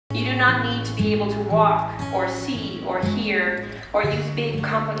not need to be able to walk or see or hear or use big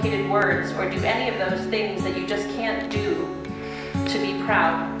complicated words or do any of those things that you just can't do to be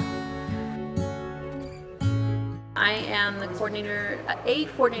proud. I am the coordinator at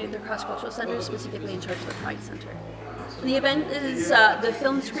the cross-cultural center, specifically in charge of the Pride Center. The event is the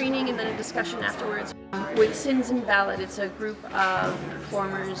film screening and then a discussion afterwards with Invalid. It's a group of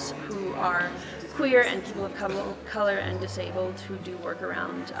performers who are queer and people of color and disabled who do work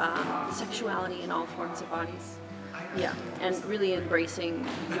around sexuality in all forms of bodies. Yeah, and really embracing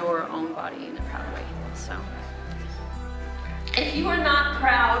your own body in a proud way. So, if you are not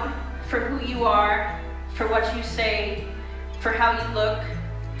proud for who you are, for what you say, for how you look,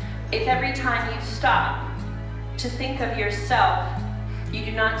 if every time you stop to think of yourself, you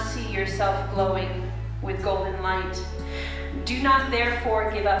do not see yourself glowing with golden light, do not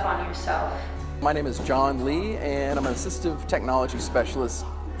therefore give up on yourself. My name is John Lee, and I'm an assistive technology specialist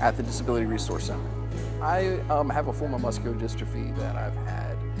at the Disability Resource Center. I have a form of muscular dystrophy that I've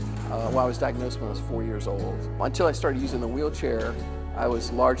had while I was diagnosed when I was 4 years old. Until I started using the wheelchair, I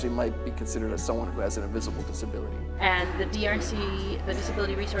was largely might be considered as someone who has an invisible disability. And the DRC, the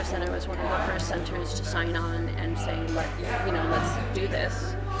Disability Resource Center, was one of the first centers to sign on and say, let's do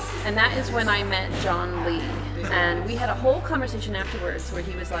this. And that is when I met John Lee. And we had a whole conversation afterwards where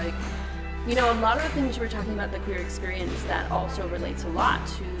he was like, a lot of the things you were talking about the queer experience, that also relates a lot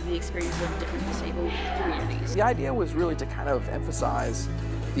to the experience of different disabled communities. The idea was really to kind of emphasize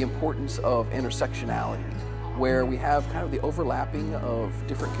the importance of intersectionality, where we have kind of the overlapping of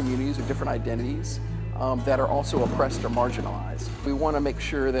different communities or different identities that are also oppressed or marginalized. We want to make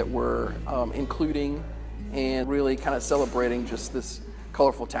sure that we're including and really kind of celebrating just this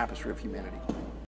colorful tapestry of humanity.